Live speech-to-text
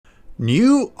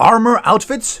New Armour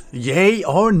outfits, yay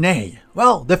or nay?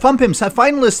 Well, the Fun Pimps have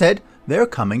finally said they're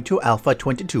coming to Alpha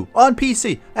 22 on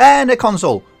PC and a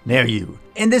console near you.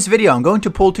 In this video, I'm going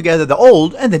to pull together the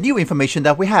old and the new information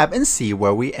that we have and see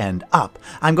where we end up.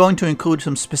 I'm going to include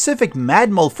some specific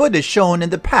Madmol footage shown in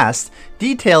the past,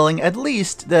 detailing at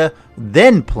least the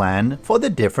then plan for the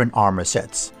different armor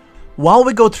sets. While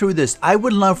we go through this, I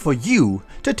would love for you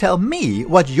to tell me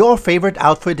what your favorite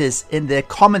outfit is in the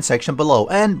comment section below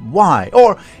and why.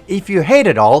 Or if you hate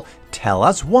it all, tell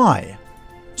us why.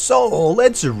 So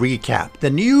let's recap.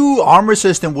 The new armor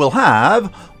system will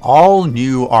have all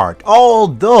new art,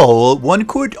 although one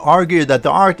could argue that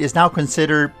the art is now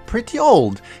considered pretty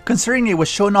old, considering it was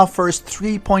shown off first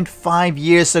 3.5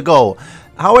 years ago.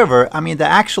 However, the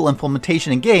actual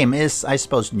implementation in game is, I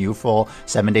suppose, new for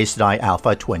 7 Days to Die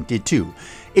Alpha 22.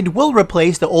 It will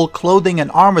replace the old clothing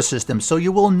and armor system, so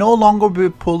you will no longer be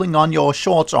pulling on your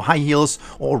shorts or high heels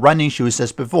or running shoes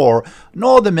as before,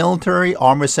 nor the military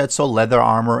armor sets or leather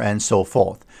armor and so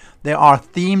forth. There are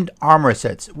themed armor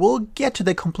sets. We'll get to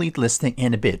the complete listing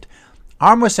in a bit.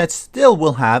 Armor sets still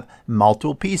will have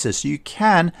multiple pieces, so you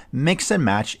can mix and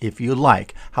match if you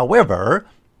like. However,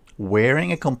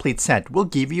 wearing a complete set will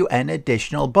give you an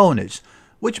additional bonus,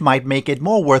 which might make it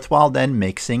more worthwhile than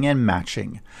mixing and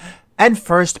matching. And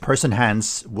first-person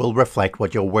hands will reflect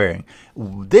what you're wearing.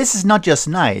 This is not just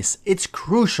nice, it's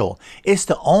crucial. It's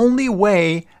the only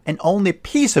way and only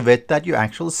piece of it that you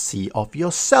actually see of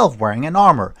yourself wearing an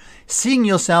armor. Seeing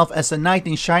yourself as a knight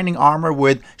in shining armor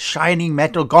with shining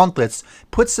metal gauntlets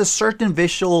puts a certain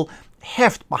visual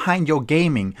heft behind your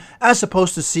gaming, as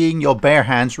opposed to seeing your bare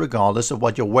hands regardless of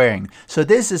what you're wearing. So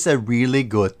this is a really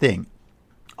good thing.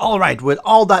 Alright, with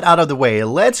all that out of the way,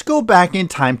 let's go back in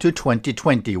time to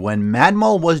 2020 when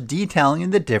Madmol was detailing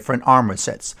the different armor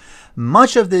sets.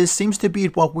 Much of this seems to be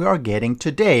what we are getting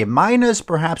today, minus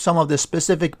perhaps some of the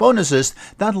specific bonuses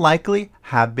that likely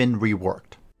have been reworked.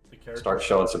 Start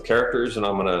showing some characters, and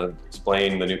I'm going to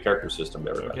explain the new character system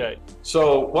to everybody. Okay.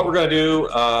 So what we're going to do,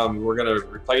 we're going to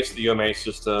replace the UMA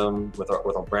system with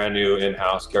a brand new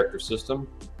in-house character system,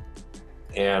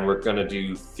 and we're going to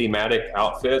do thematic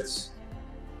outfits,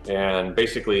 and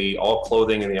basically all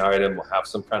clothing in the item will have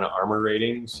some kind of armor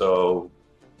rating. So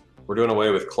we're doing away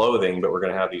with clothing, but we're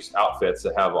going to have these outfits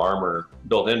that have armor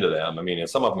built into them. And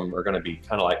some of them are going to be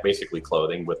kind of like basically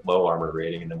clothing with low armor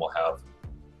rating, and then we'll have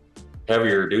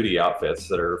heavier duty outfits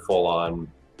that are full on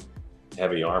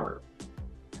heavy armor.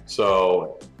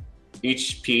 So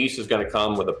each piece is going to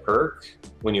come with a perk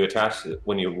when you attach it,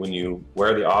 when you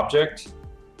wear the object,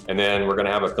 and then we're going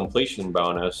to have a completion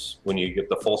bonus when you get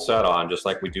the full set on, just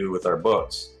like we do with our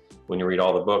books. When you read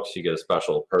all the books, you get a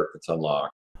special perk that's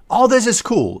unlocked. All this is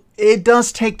cool. It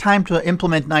does take time to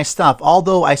implement nice stuff,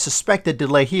 although I suspect the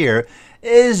delay here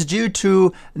is due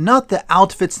to not the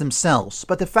outfits themselves,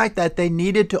 but the fact that they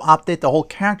needed to update the whole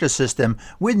character system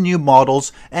with new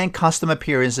models and custom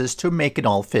appearances to make it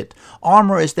all fit.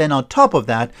 Armor is then on top of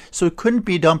that, so it couldn't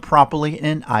be done properly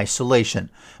in isolation.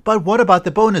 But what about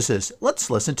the bonuses? Let's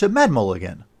listen to Madmol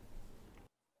again.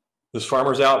 This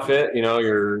farmer's outfit,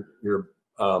 your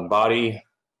body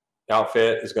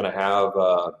outfit is going to have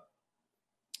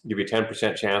give you a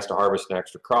 10% chance to harvest an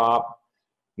extra crop.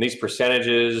 And these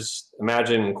percentages,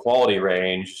 imagine quality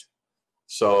range.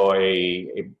 So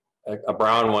a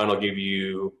brown one will give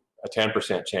you a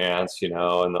 10% chance,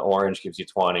 and the orange gives you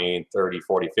 20, 30,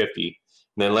 40, 50.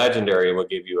 And then legendary will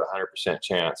give you a 100%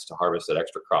 chance to harvest that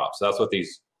extra crop. So that's what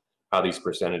how these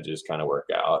percentages kind of work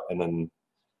out. And then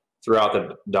throughout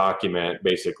the document,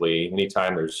 basically,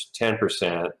 anytime there's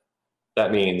 10%,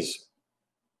 that means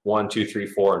 1, 2, 3,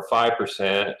 4, and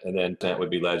 5%, and then 10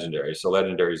 would be legendary. So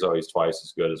legendary is always twice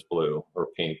as good as blue or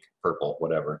pink, purple,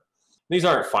 whatever. These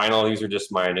aren't final. These are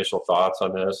just my initial thoughts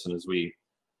on this. And as we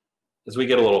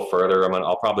get a little further,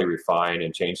 I'll probably refine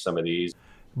and change some of these.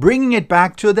 Bringing it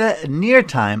back to the near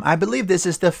time, I believe this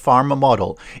is the farmer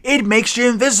model. It makes you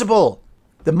invisible.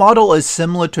 The model is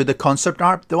similar to the concept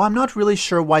art, though I'm not really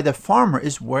sure why the farmer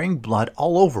is wearing blood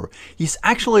all over. He's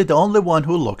actually the only one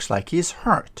who looks like he's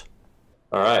hurt.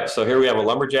 All right, so here we have a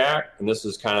lumberjack, and this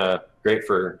is kind of great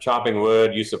for chopping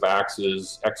wood, use of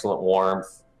axes, excellent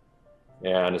warmth,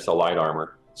 and it's a light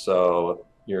armor. So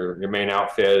your main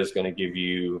outfit is going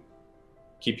to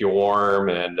keep you warm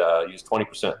and use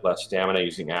 20% less stamina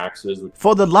using axes.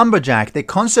 For the lumberjack, the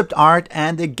concept art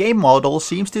and the game model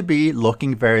seems to be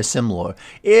looking very similar.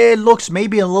 It looks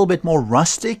maybe a little bit more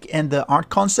rustic in the art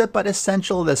concept, but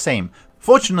essentially the same.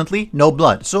 Fortunately, no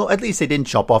blood, so at least he didn't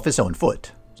chop off his own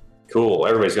foot. Cool,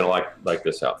 everybody's gonna like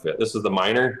this outfit. This is the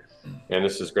miner, and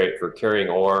this is great for carrying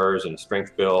ores and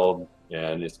strength build,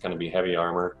 and it's gonna be heavy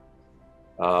armor.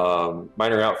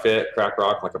 Miner outfit, crack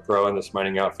rock like a pro in this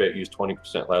mining outfit, use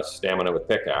 20% less stamina with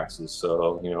pickaxes.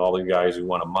 So, you know, all the guys who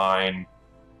want to mine,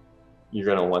 you're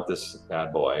going to want this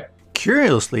bad boy.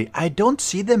 Curiously, I don't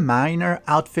see the miner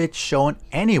outfit shown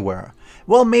anywhere.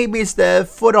 Well, maybe it's the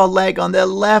foot or leg on the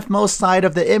leftmost side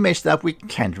of the image that we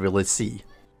can't really see.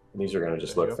 And these are going to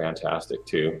just look fantastic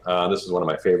too. This is one of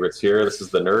my favorites here. This is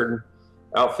the nerd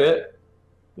outfit.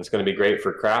 It's going to be great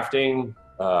for crafting,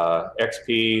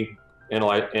 XP,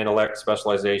 intellect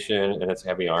specialization, and it's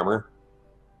heavy armor.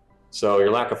 So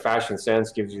your lack of fashion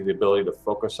sense gives you the ability to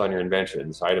focus on your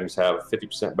inventions. Items have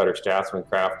 50% better stats when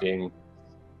crafting,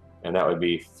 and that would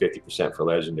be 50% for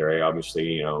legendary. Obviously,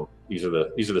 you know, these are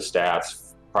the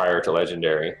stats prior to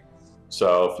legendary.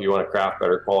 So if you want to craft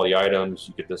better quality items,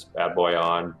 you get this bad boy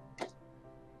on,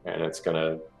 and it's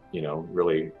gonna, you know,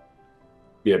 really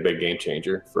be a big game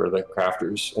changer for the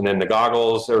crafters. And then the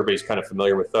goggles, everybody's kind of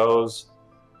familiar with those.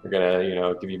 They're gonna, you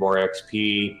know, give you more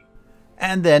XP.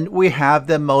 And then we have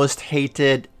the most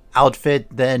hated outfit,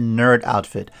 the nerd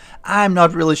outfit. I'm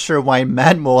not really sure why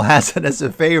Madmole has it as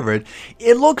a favorite.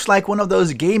 It looks like one of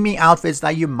those gaming outfits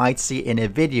that you might see in a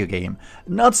video game.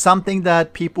 Not something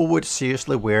that people would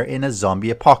seriously wear in a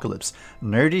zombie apocalypse.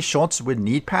 Nerdy shorts with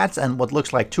knee pads and what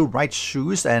looks like two right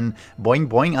shoes and boing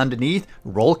boing underneath.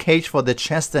 Roll cage for the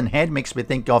chest and head makes me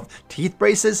think of teeth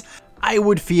braces. I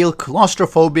would feel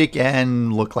claustrophobic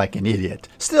and look like an idiot.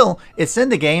 Still, it's in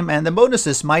the game and the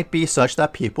bonuses might be such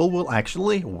that people will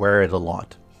actually wear it a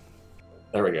lot.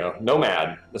 There we go.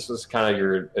 Nomad. This is kind of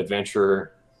your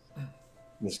adventure.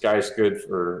 This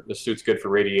suit's good for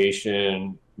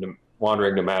radiation,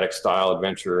 wandering nomadic style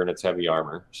adventure, and it's heavy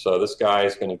armor. So this guy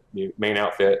is going to be main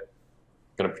outfit,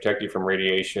 going to protect you from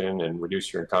radiation and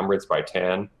reduce your encumbrance by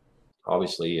 10.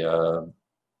 Obviously,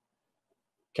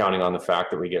 counting on the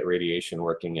fact that we get radiation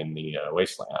working in the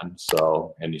wasteland,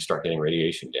 and you start getting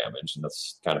radiation damage, and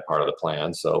that's kind of part of the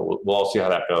plan. So we'll all see how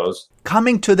that goes.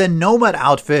 Coming to the Nomad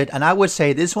outfit, and I would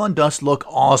say this one does look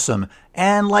awesome,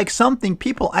 and like something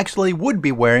people actually would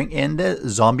be wearing in the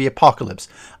zombie apocalypse.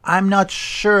 I'm not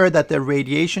sure that the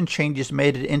radiation changes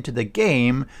made it into the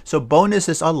game, so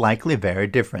bonuses are likely very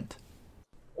different.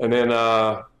 And then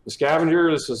the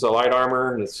Scavenger, this is a light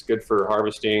armor, and it's good for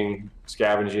harvesting,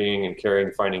 scavenging,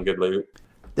 and finding good loot.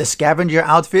 The Scavenger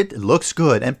outfit looks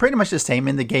good and pretty much the same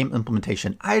in the game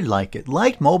implementation. I like it.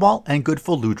 Light, mobile, and good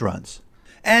for loot runs.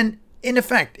 And in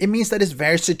effect, it means that it's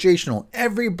very situational.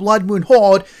 Every Blood Moon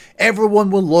Horde, everyone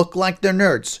will look like they're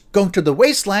nerds. Going to the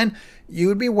wasteland, you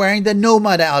would be wearing the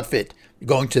Nomad outfit.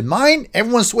 Going to mine,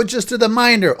 everyone switches to the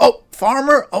miner. Oh,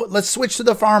 farmer, oh, let's switch to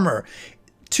the farmer.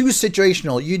 Too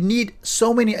situational. You need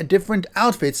so many different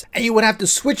outfits and you would have to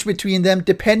switch between them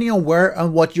depending on where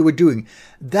and what you were doing.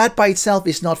 That by itself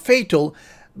is not fatal,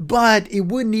 but it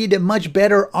would need a much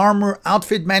better armor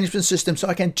outfit management system so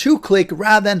I can two-click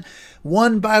rather than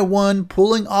one by one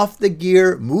pulling off the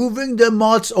gear, moving the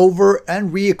mods over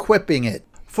and re-equipping it.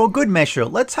 For good measure,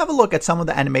 let's have a look at some of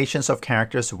the animations of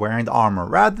characters wearing the armor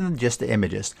rather than just the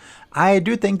images. I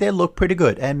do think they look pretty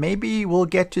good, and maybe we'll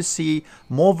get to see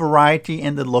more variety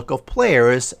in the look of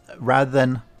players rather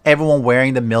than everyone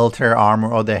wearing the military armor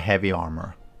or the heavy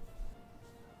armor.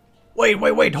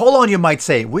 Wait, hold on, you might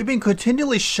say. We've been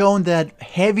continually shown that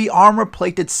heavy armor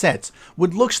plated sets,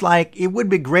 which looks like it would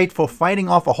be great for fighting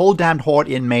off a whole damned horde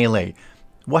in melee.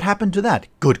 What happened to that?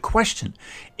 Good question.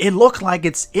 It looks like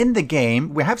it's in the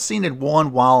game. We have seen it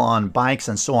worn while on bikes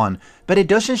and so on, but it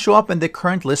doesn't show up in the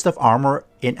current list of armor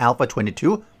in Alpha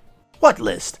 22. What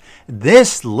list?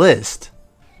 This list.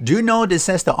 Do note it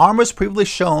says the armors previously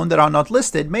shown that are not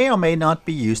listed may or may not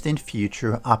be used in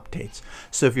future updates.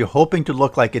 So if you're hoping to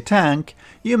look like a tank,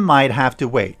 you might have to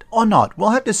wait. Or not. We'll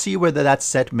have to see whether that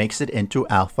set makes it into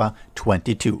Alpha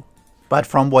 22. But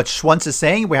from what Schwantz is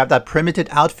saying, we have that primitive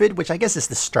outfit, which I guess is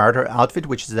the starter outfit,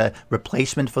 which is a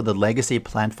replacement for the legacy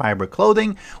plant fiber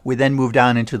clothing. We then move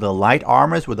down into the light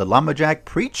armors with the lumberjack,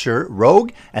 preacher,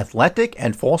 rogue, athletic,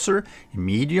 enforcer,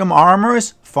 medium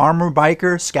armors, farmer,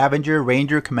 biker, scavenger,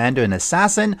 ranger, commander, and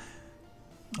assassin.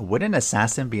 Would an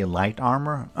assassin be light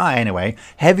armor? Anyway,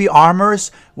 heavy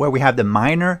armors, where we have the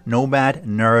miner, nomad,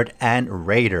 nerd, and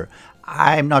raider.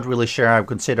 I'm not really sure I would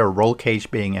consider roll cage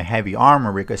being a heavy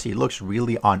armor because he looks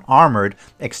really unarmored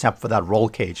except for that roll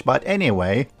cage. But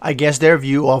anyway, I guess their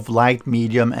view of light,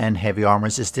 medium, and heavy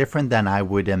armors is different than I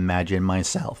would imagine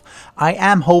myself. I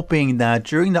am hoping that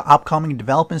during the upcoming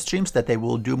development streams that they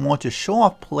will do more to show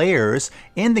off players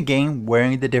in the game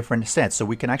wearing the different sets so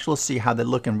we can actually see how they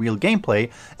look in real gameplay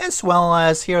as well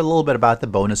as hear a little bit about the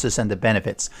bonuses and the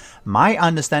benefits. My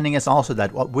understanding is also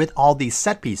that with all these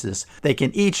set pieces, they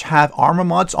can each have armor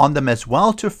mods on them as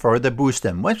well to further boost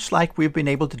them, much like we've been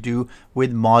able to do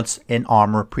with mods in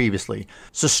Armour previously.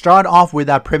 So start off with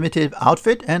that primitive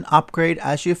outfit and upgrade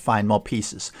as you find more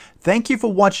pieces. Thank you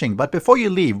for watching, but before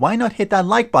you leave, why not hit that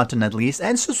like button at least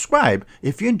and subscribe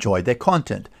if you enjoyed their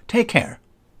content. Take care.